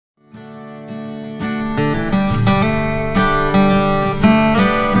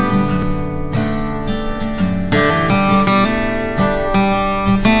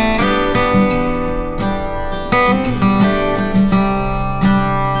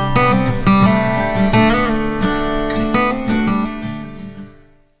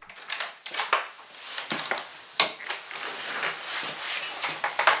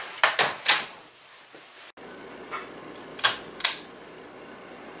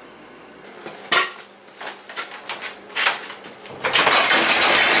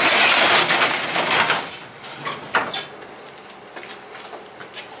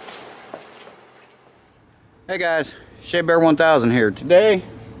Hey guys, Chevy 1000 here. Today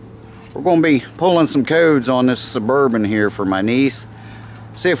we're going to be pulling some codes on this Suburban here for my niece.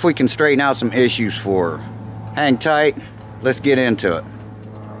 See if we can straighten out some issues for her. Hang tight, let's get into it.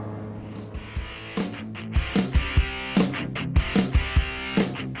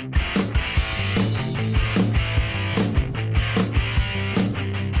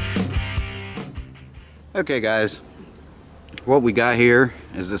 Okay guys, what we got here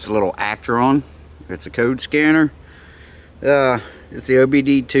is this little Actron. It's a code scanner. It's the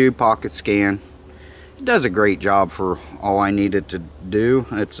OBD2 pocket scan. It does a great job for all I need it to do.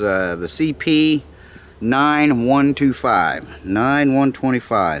 It's the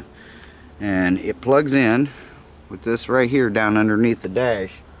CP9125, and it plugs in with this right here down underneath the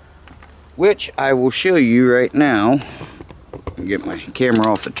dash, which I will show you right now. Get my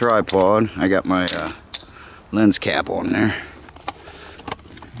camera off the tripod. I got my lens cap on there.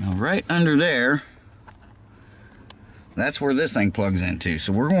 Now right under there, that's where this thing plugs into.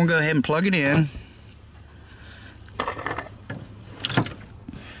 So we're going to go ahead and plug it in.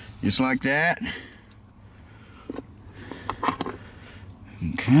 Just like that.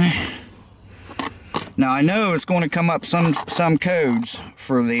 Okay. Now I know it's going to come up some codes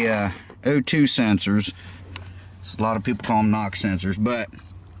for the O2 sensors. A lot of people call them knock sensors, but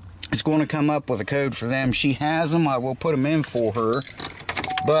it's going to come up with a code for them. She has them. I will put them in for her.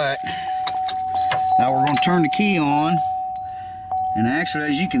 But now we're going to turn the key on, and actually,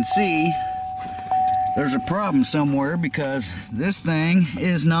 as you can see, there's a problem somewhere because this thing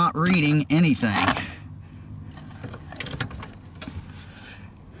is not reading anything.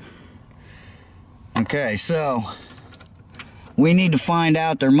 Okay, so we need to find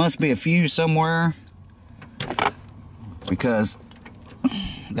out. There must be a fuse somewhere, because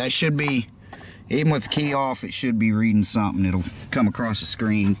that should be, even with the key off, it should be reading something. It'll come across the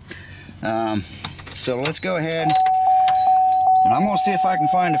screen. So let's go ahead, and I'm going to see if I can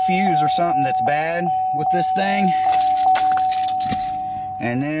find a fuse or something that's bad with this thing,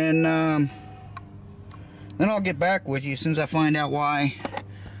 and then I'll get back with you as soon as I find out why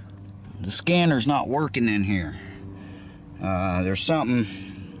the scanner's not working in here. There's something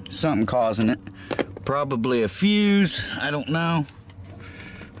causing it. Probably a fuse. I don't know.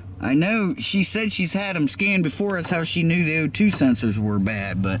 I know she said she's had them scanned before. That's how she knew the O2 sensors were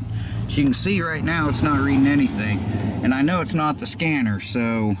bad, but she can see right now it's not reading anything. And I know it's not the scanner,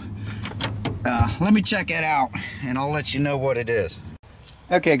 so let me check it out and I'll let you know what it is.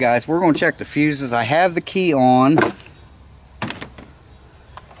 Okay guys, we're going to check the fuses. I have the key on. I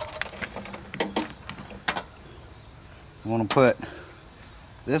want to put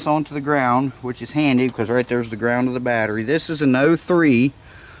this onto the ground, which is handy because right there's the ground of the battery. This is an 03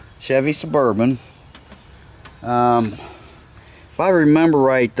 Chevy Suburban. If I remember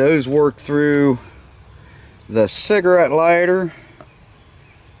right, those work through the cigarette lighter.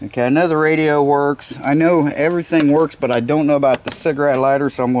 Okay, I know the radio works. I know everything works, but I don't know about the cigarette lighter,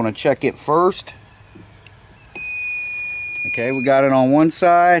 so I'm going to check it first. Okay, we got it on one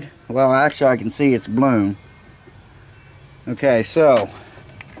side. Well, actually, I can see it's blown. Okay, so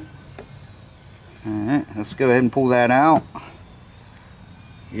alright, let's go ahead and pull that out.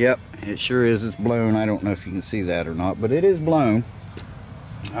 Yep, it sure is. It's blown. I don't know if you can see that or not, but it is blown.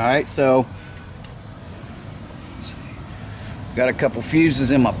 Alright, so got a couple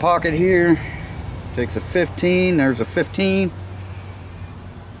fuses in my pocket here. Takes a 15. There's a 15.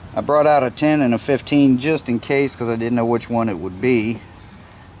 I brought out a 10 and a 15 just in case, because I didn't know which one it would be.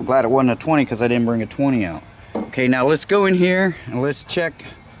 I'm glad it wasn't a 20 because I didn't bring a 20 out. Okay, now let's go in here and let's check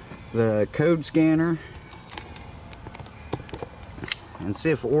the code scanner and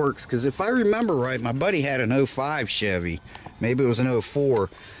see if it works, because if I remember right, my buddy had an 05 Chevy, maybe it was an 04,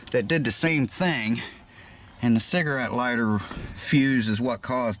 that did the same thing, and the cigarette lighter fuse is what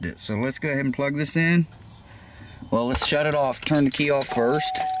caused it. So let's go ahead and plug this in. Well, let's shut it off. Turn the key off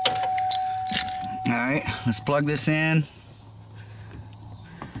first. Alright, let's plug this in.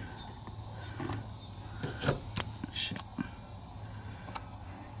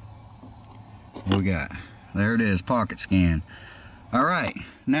 What we got? There it is, pocket scan. Alright,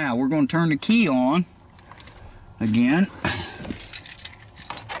 now we're going to turn the key on again.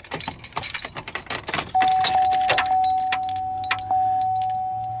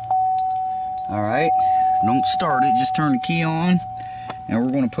 Alright, don't start it, just turn the key on, and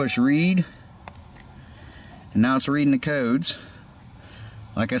we're going to push read. And now it's reading the codes.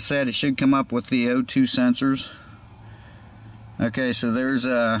 Like I said, it should come up with the O2 sensors. Okay, so there's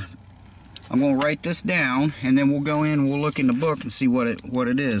a, I'm going to write this down, and then we'll go in and we'll look in the book and see what it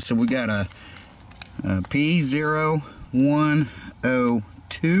is. So we got a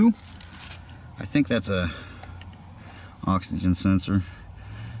P0102. I think that's a oxygen sensor.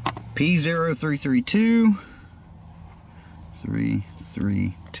 P0332.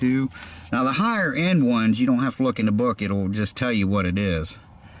 332. Now the higher end ones, you don't have to look in the book, it'll just tell you what it is.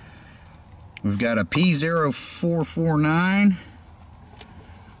 We've got a P0449.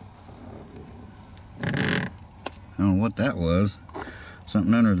 I don't know what that was.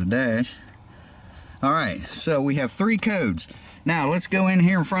 Something under the dash. Alright, so we have 3 codes. Now let's go in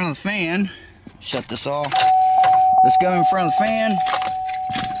here in front of the fan. Shut this off. Let's go in front of the fan.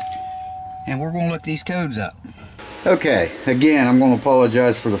 And we're going to look these codes up. Okay, again, I'm going to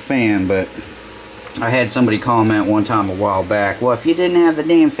apologize for the fan, but I had somebody comment one time a while back, well, if you didn't have the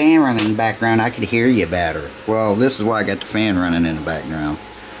damn fan running in the background, I could hear you better. Well, this is why I got the fan running in the background.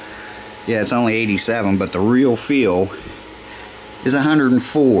 Yeah, it's only 87, but the real feel is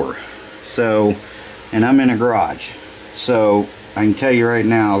 104. So, and I'm in a garage. So, I can tell you right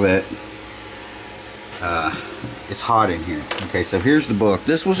now that it's hot in here. Okay, so here's the book.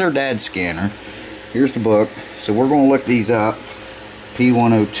 This was our dad's scanner. Here's the book. So we're going to look these up.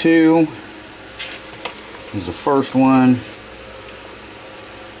 P102 is the first one,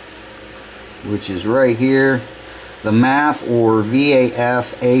 which is right here. The MAF or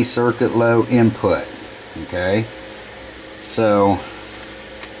VAF A circuit low input. Okay, so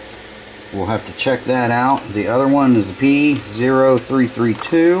we'll have to check that out. The other one is the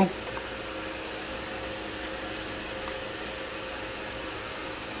P0332.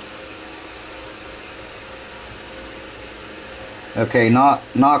 Okay,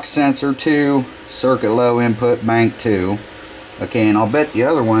 knock sensor 2, circuit low input, bank 2. Okay, and I'll bet the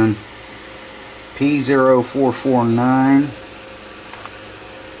other one, P0449.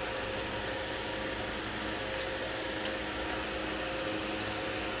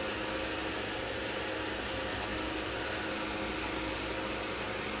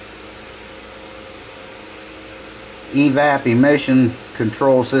 EVAP emission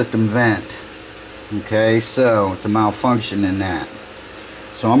control system vent. Okay, so it's a malfunction in that.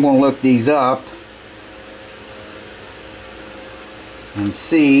 So I'm going to look these up and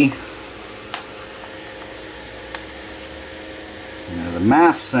see. Now the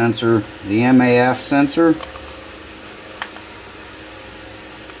MAF sensor, the MAF sensor,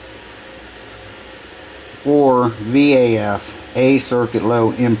 or VAF, A circuit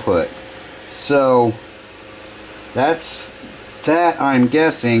low input. So that I'm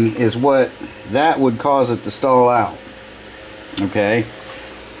guessing is what that would cause it to stall out. Okay,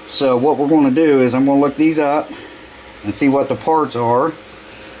 so what we're going to do is I'm going to look these up and see what the parts are,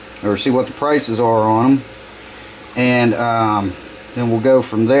 or see what the prices are on them, and then we'll go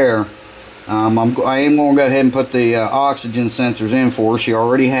from there. I am going to go ahead and put the oxygen sensors in for her. She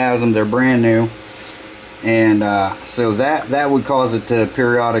already has them. They're brand new, and so that would cause it to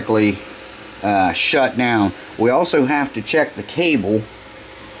periodically shut down. We also have to check the cable,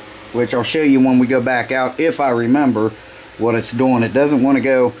 which I'll show you when we go back out, if I remember what it's doing. It doesn't want to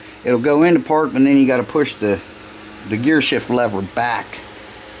go, it'll go into park, but then you got to push the gear shift lever back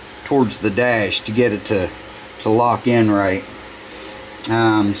towards the dash to get it to lock in right.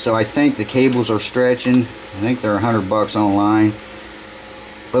 So I think the cables are stretching. I think they're $100 online.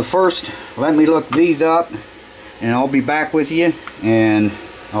 But first, let me look these up, and I'll be back with you, and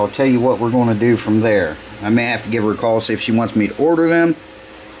I'll tell you what we're going to do from there. I may have to give her a call, see if she wants me to order them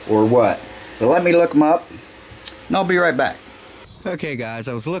or what. So let me look them up, and I'll be right back. Okay guys,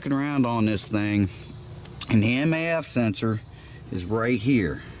 I was looking around on this thing, and the MAF sensor is right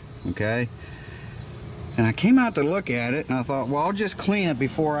here, okay? And I came out to look at it, and I thought, well, I'll just clean it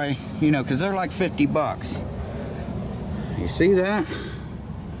before I, because they're like $50. You see that?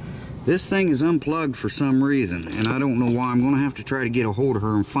 This thing is unplugged for some reason, and I don't know why. I'm going to have to try to get a hold of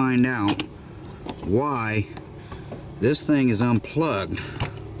her and find out why this thing is unplugged.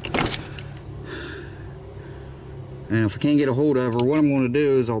 And if I can't get a hold of her, what I'm going to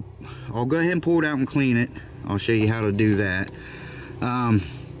do is I'll go ahead and pull it out and clean it. I'll show you how to do that.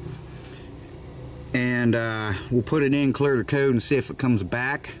 And we'll put it in, clear the code, and see if it comes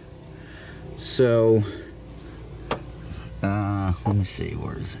back. So let me see,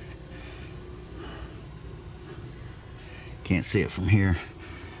 where is it? Can't see it from here.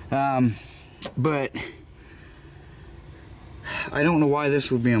 But I don't know why this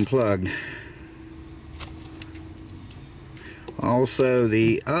would be unplugged. Also,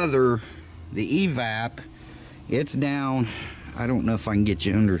 the EVAP, it's down. I don't know if I can get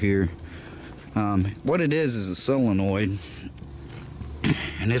you under here. What it is a solenoid,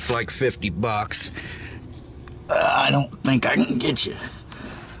 and it's like $50. I don't think I can get you.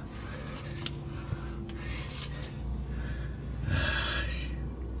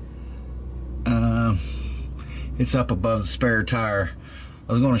 It's up above the spare tire.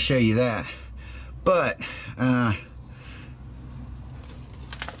 I was going to show you that, but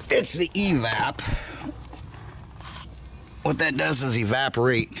it's the evap. What that does is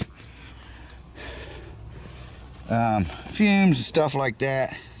evaporate fumes and stuff like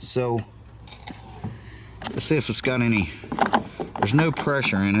that. So let's see if it's got any. There's no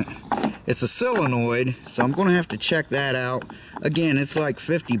pressure in it. It's a solenoid, so I'm gonna have to check that out. Again, it's like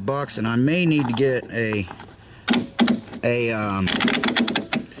 50 bucks, and I may need to get a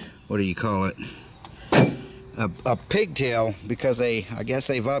what do you call it? A pigtail, because I guess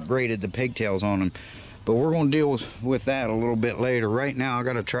they've upgraded the pigtails on them. But we're gonna deal with that a little bit later. Right now, I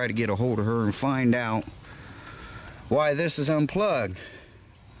gotta try to get a hold of her and find out why this is unplugged.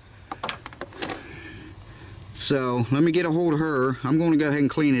 So let me get a hold of her. I'm going to go ahead and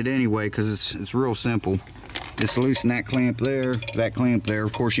clean it anyway, because it's real simple. Just loosen that clamp there, that clamp there.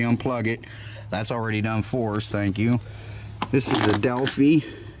 Of course, you unplug it. That's already done for us, thank you. This is a Delphi,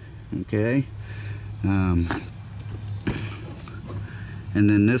 okay. And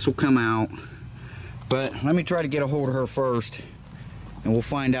then this will come out. But let me try to get a hold of her first, and we'll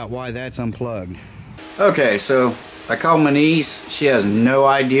find out why that's unplugged. Okay, so I called my niece. She has no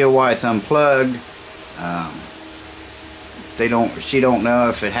idea why it's unplugged. She don't know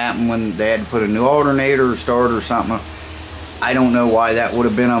if it happened when they had to put a new alternator or starter or something. I don't know why that would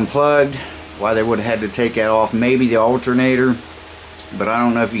have been unplugged, why they would have had to take that off. Maybe the alternator, but I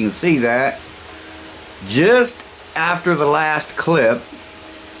don't know if you can see that. Just after the last clip,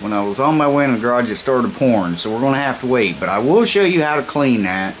 when I was on my way in the garage, it started pouring, so we're going to have to wait. But I will show you how to clean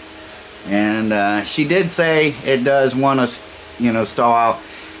that. And she did say it does want to, you know, stall out,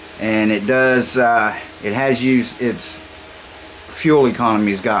 and it does. It has used its fuel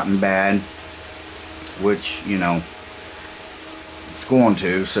economy's gotten bad, which, you know, it's going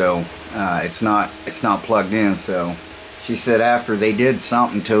to. So it's not plugged in. So she said after they did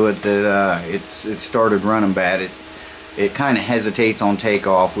something to it that it started running bad. It kind of hesitates on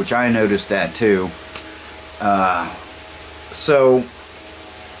takeoff, which I noticed that too. So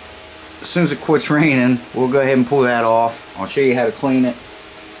as soon as it quits raining, we'll go ahead and pull that off. I'll show you how to clean it.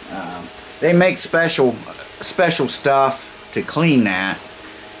 They make special stuff to clean that.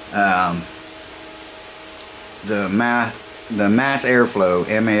 The mass airflow,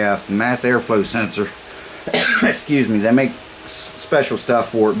 MAF, mass airflow sensor. Excuse me. They make special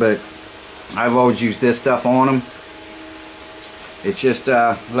stuff for it, but I've always used this stuff on them. It's just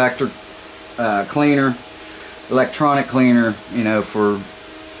electronic cleaner, you know, for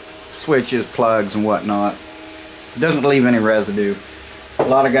switches, plugs, and whatnot. It doesn't leave any residue. A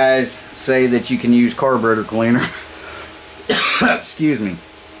lot of guys say that you can use carburetor cleaner, excuse me,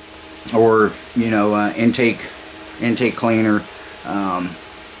 or, you know, intake cleaner.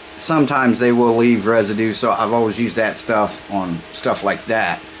 Sometimes they will leave residue, so I've always used that stuff on stuff like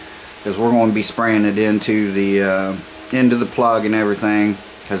that, because we're going to be spraying it into the plug and everything,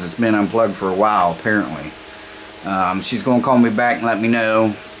 because it's been unplugged for a while apparently. She's going to call me back and let me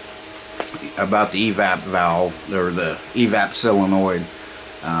know about the evap valve, or the evap solenoid.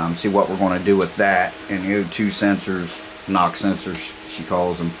 See what we're going to do with that, and the O2 sensors, NOx sensors she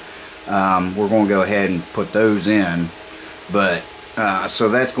calls them. We're going to go ahead and put those in, but so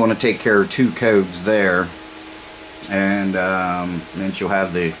that's going to take care of 2 codes there, and then she'll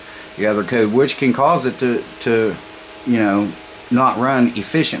have the other code, which can cause it to you know, not run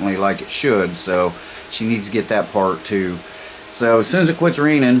efficiently like it should. So she needs to get that part too. So as soon as it quits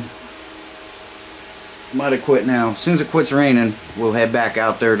raining, might have quit now. As soon as it quits raining, we'll head back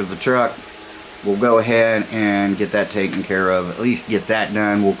out there to the truck. We'll go ahead and get that taken care of. At least get that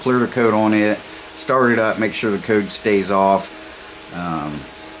done. We'll clear the code on it, start it up, make sure the code stays off.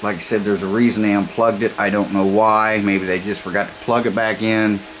 Like I said, there's a reason they unplugged it. I don't know why. Maybe they just forgot to plug it back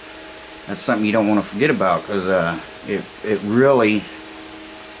in. That's something you don't want to forget about, because it really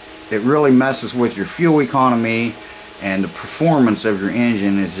messes with your fuel economy, and the performance of your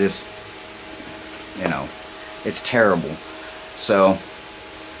engine is just, you know, it's terrible. So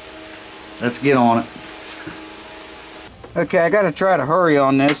let's get on it. Okay, I gotta try to hurry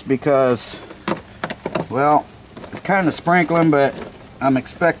on this because, well, it's kind of sprinkling, but I'm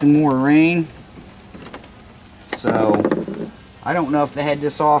expecting more rain. So I don't know if they had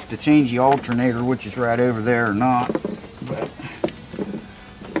this off to change the alternator, which is right over there, or not. But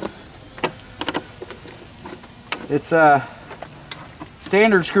it's a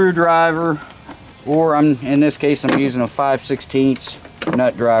standard screwdriver, or in this case I'm using a 5/16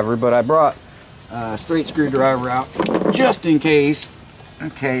 nut driver, but I brought a straight screwdriver out just in case.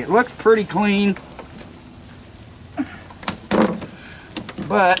 Okay, it looks pretty clean,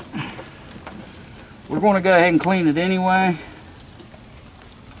 but we're going to go ahead and clean it anyway.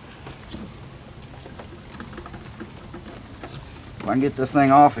 If I can get this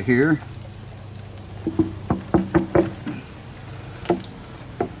thing off of here.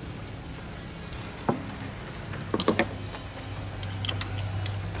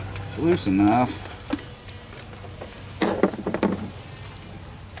 It's loose enough.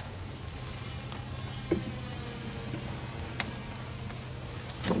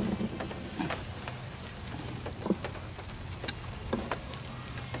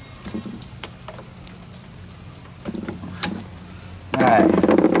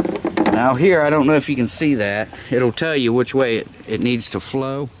 Alright, now here, I don't know if you can see that. It'll tell you which way it needs to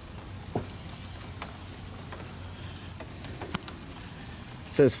flow. It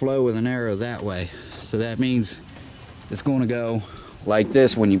says flow with an arrow that way. So that means it's going to go like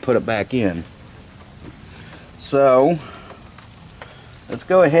this when you put it back in. So, let's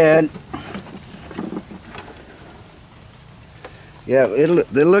go ahead. Yeah,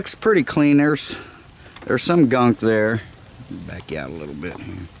 it looks pretty clean. There's some gunk there. Back you out a little bit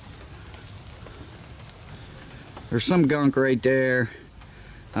here. There's some gunk right there.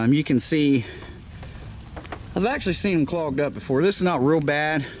 You can see, I've actually seen them clogged up before. This is not real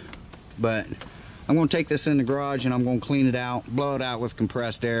bad, but I'm going to take this in the garage and I'm going to clean it out, blow it out with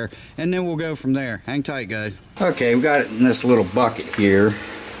compressed air, and then we'll go from there. Hang tight, guys. Okay, we got it in this little bucket here.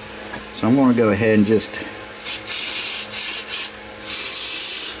 So I'm going to go ahead and just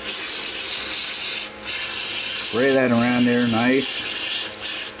spray that around there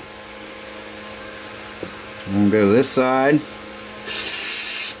nice. I'm going to go to this side.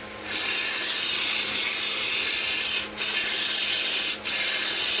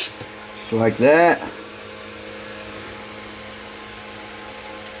 Just like that.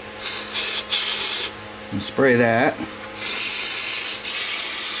 And spray that.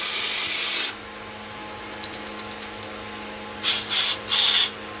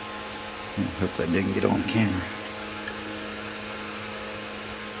 I hope that didn't get on camera.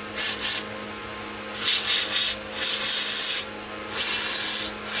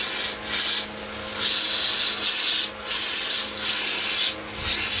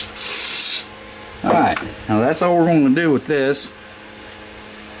 Alright, now that's all we're going to do with this.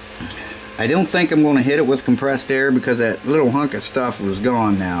 I don't think I'm going to hit it with compressed air because that little hunk of stuff was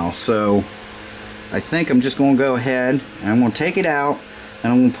gone now. So I think I'm just going to go ahead and I'm going to take it out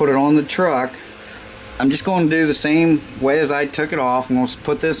and I'm going to put it on the truck. I'm just going to do the same way as I took it off. I'm going to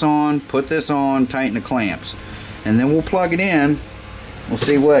put this on, tighten the clamps. And then we'll plug it in. We'll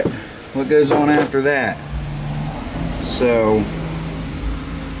see what goes on after that. So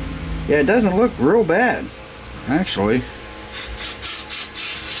yeah, it doesn't look real bad, actually.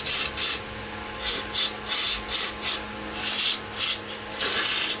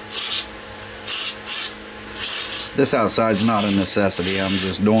 This outside's not a necessity, I'm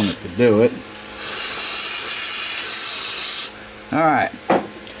just doing it to do it. Alright,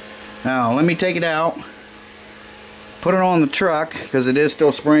 now let me take it out, put it on the truck, because it is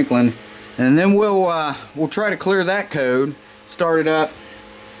still sprinkling, and then we'll try to clear that code, start it up,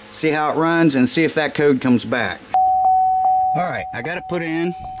 see how it runs, and see if that code comes back. Alright, I got it put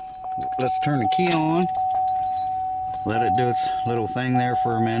in. Let's turn the key on. Let it do its little thing there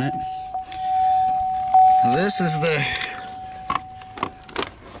for a minute. This is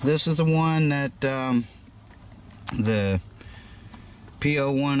the one that the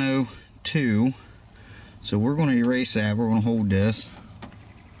P0102. So we're going to erase that. We're going to hold this.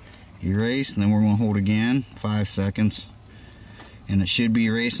 Erase, and then we're going to hold again. 5 seconds. And it should be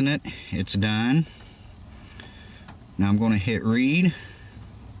erasing it. It's done. Now I'm going to hit read.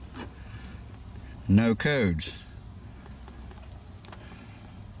 No codes.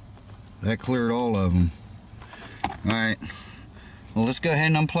 That cleared all of them. Alright. Well, let's go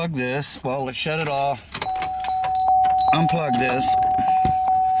ahead and unplug this. Well, let's shut it off. Unplug this.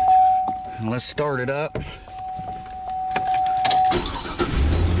 And let's start it up.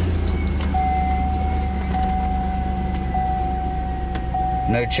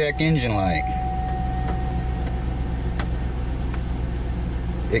 No check engine light.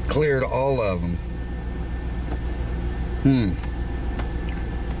 It cleared all of them.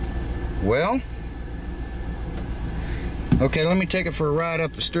 Well, okay, let me take it for a ride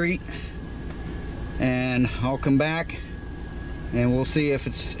up the street and I'll come back and we'll see if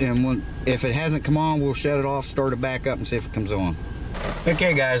if it hasn't come on, we'll shut it off, start it back up and see if it comes on.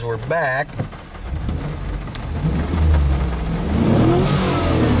 Okay guys, we're back.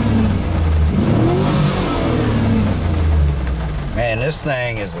 Man, this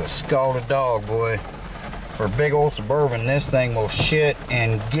thing is a scalded dog, boy. For a big old Suburban, this thing will shit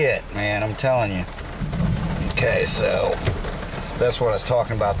and get, man, I'm telling you. Okay, so that's what I was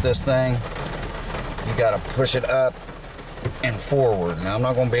talking about. This thing, you got to push it up and forward. Now I'm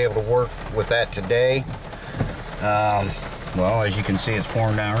not going to be able to work with that today. Well, as you can see, it's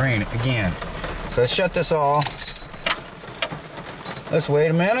pouring down rain again. So let's shut this off. Let's wait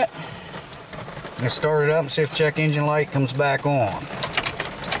a minute. Let's start it up and see if check engine light comes back on.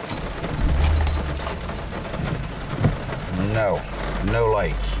 No, no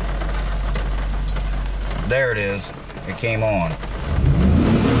lights. There it is. It came on.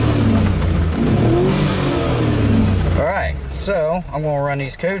 Alright, so I'm going to run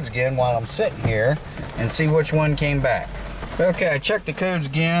these codes again while I'm sitting here and see which one came back. Okay, I checked the codes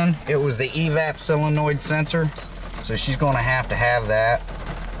again. It was the evap solenoid sensor. So she's going to have that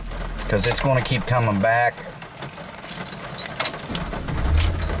because it's going to keep coming back.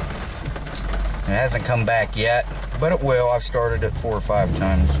 It hasn't come back yet, but it will. I've started it 4 or 5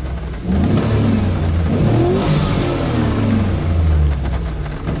 times.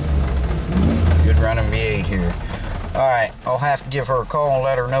 Good running V8 here. Alright, I'll have to give her a call and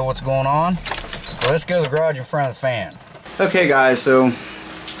let her know what's going on. So let's go to the garage in front of the fan. Okay guys, so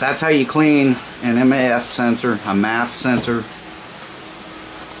that's how you clean an MAF sensor, a MAF sensor.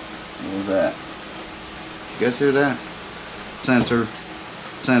 What was that? Did you guys hear that? Sensor,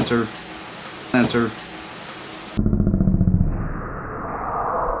 sensor, sensor.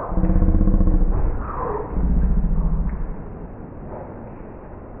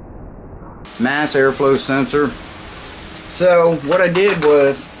 Mass airflow sensor. So what I did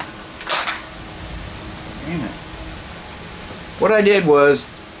was, what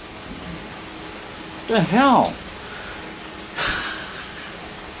the hell?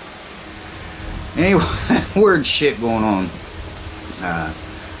 Anyway, weird shit going on.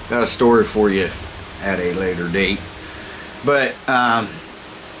 Got a story for you at a later date. But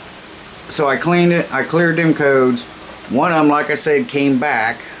so I cleaned it. I cleared them codes. One of them, like I said, came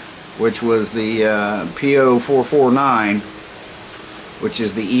back, which was the PO449, which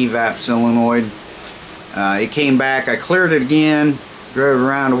is the evap solenoid. It came back. I cleared it again, drove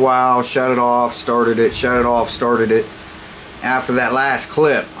around a while, shut it off, started it, shut it off, started it. After that last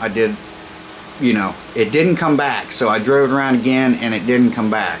clip, I did, you know, it didn't come back, so I drove it around again and it didn't come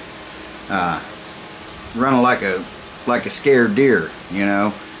back. Running like a scared deer, you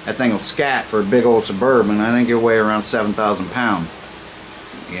know. That thing will scat for a big old Suburban. I think it'll weigh around 7,000 pounds.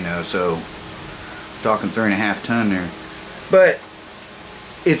 You know, so talking 3.5 ton there. But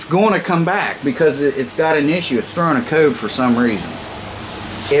it's going to come back because it's got an issue. It's throwing a code for some reason.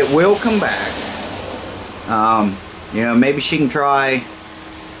 It will come back. You know, maybe she can try,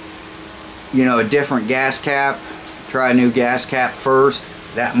 you know, a different gas cap. Try a new gas cap first.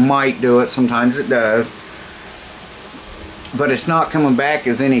 That might do it. Sometimes it does. But it's not coming back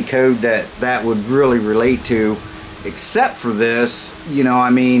as any code that would really relate to, except for this. You know, I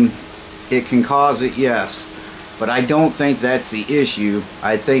mean, it can cause it, yes. But I don't think that's the issue.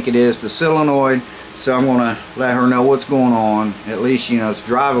 I think it is the solenoid. So I'm going to let her know what's going on. At least, you know, it's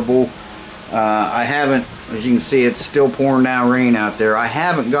drivable. I haven't, as you can see, it's still pouring down rain out there. I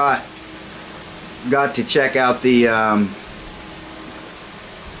haven't got to check out the,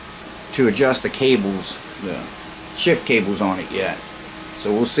 to adjust the cables, the shift cables on it yet.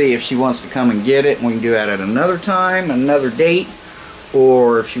 So we'll see if she wants to come and get it. We can do that at another time, another date.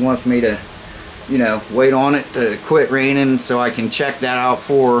 Or if she wants me to, you know, wait on it to quit raining so I can check that out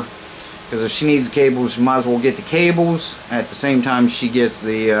for her. Because if she needs cables, she might as well get the cables at the same time she gets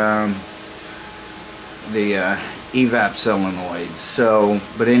the evap solenoids. So,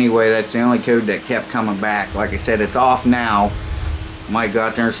 but anyway, that's the only code that kept coming back. Like I said, it's off now. Might go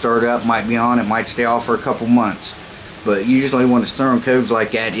out there and start up, might be on, it might stay off for a couple months. But usually when it's throwing codes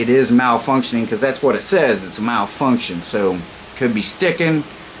like that, it is malfunctioning, because that's what it says, it's a malfunction. So, could be sticking.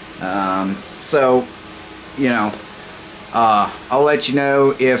 So, you know, I'll let you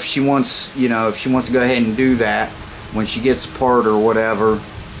know if she wants, you know, if she wants to go ahead and do that when she gets a part or whatever.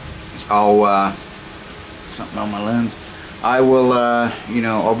 I'll something on my lens. I will, you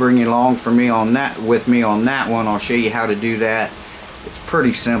know, I'll bring you along for me on that, with me on that one. I'll show you how to do that. It's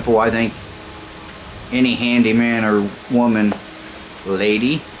pretty simple. I think any handyman or woman,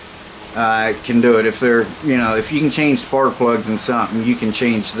 lady, can do it. If they're, you know, if you can change spark plugs and something, you can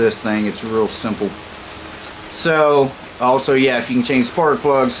change this thing. It's real simple. So also, yeah, if you can change spark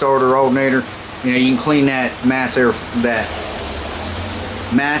plug, starter, alternator, you know, you can clean that mass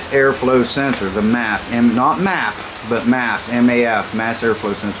airflow sensor, the MAF, not MAP, but MAF, M-A-F, mass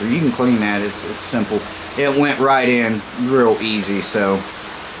airflow sensor. You can clean that. It's simple. It went right in real easy, so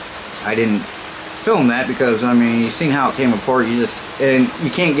I didn't film that because, I mean, you've seen how it came apart. And you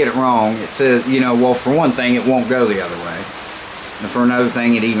can't get it wrong. It says, you know, well, for one thing, it won't go the other way. And for another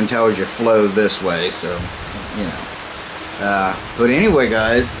thing, it even tells you flow this way, so, you know. But anyway,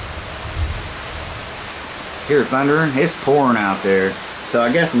 guys, hear it thundering? It's pouring out there. So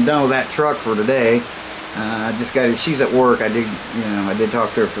I guess I'm done with that truck for today. I just got it. She's at work. I did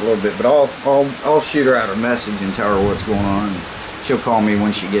talk to her for a little bit, but I'll shoot her out a message and tell her what's going on. She'll call me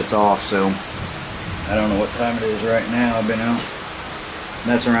when she gets off. So I don't know what time it is right now. I've been out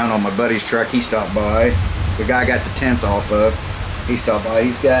messing around on my buddy's truck. He stopped by. The guy got the tents off of. He stopped by.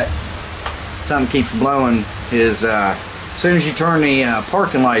 He's got something keeps blowing his. As soon as you turn the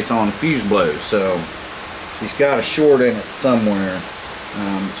parking lights on, the fuse blows. So he's got a short in it somewhere.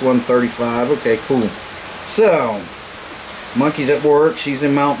 It's 135. Okay, cool. So, Monkey's at work. She's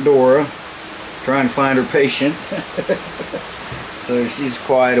in Mount Dora, trying to find her patient. So she's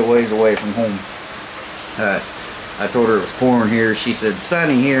quite a ways away from home. I told her it was pouring here. She said,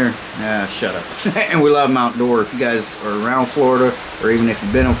 sunny here. Shut up. And we love Mount Dora. If you guys are around Florida, or even if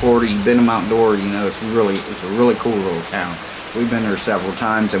you've been in Florida, you've been to Mount Dora, you know it's a really cool little town. We've been there several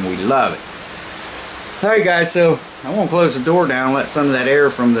times and we love it. Alright guys, so I won't close the door down, let some of that air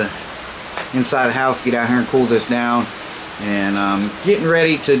from the inside the house get out here and cool this down. And I'm getting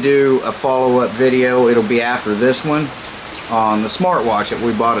ready to do a follow-up video. It'll be after this one on the smartwatch that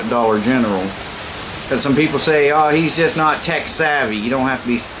we bought at Dollar General. Because some people say, oh, he's just not tech savvy. You don't have to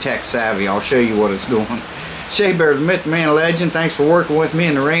be tech savvy. I'll show you what it's doing. Shea Bear, the myth, the man, a legend. Thanks for working with me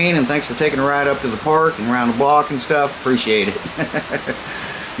in the rain, and thanks for taking a ride up to the park and around the block and stuff. Appreciate it.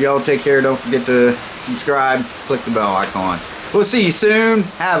 Y'all take care. Don't forget to subscribe. Click the bell icon. We'll see you soon.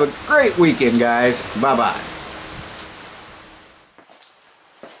 Have a great weekend, guys. Bye-bye.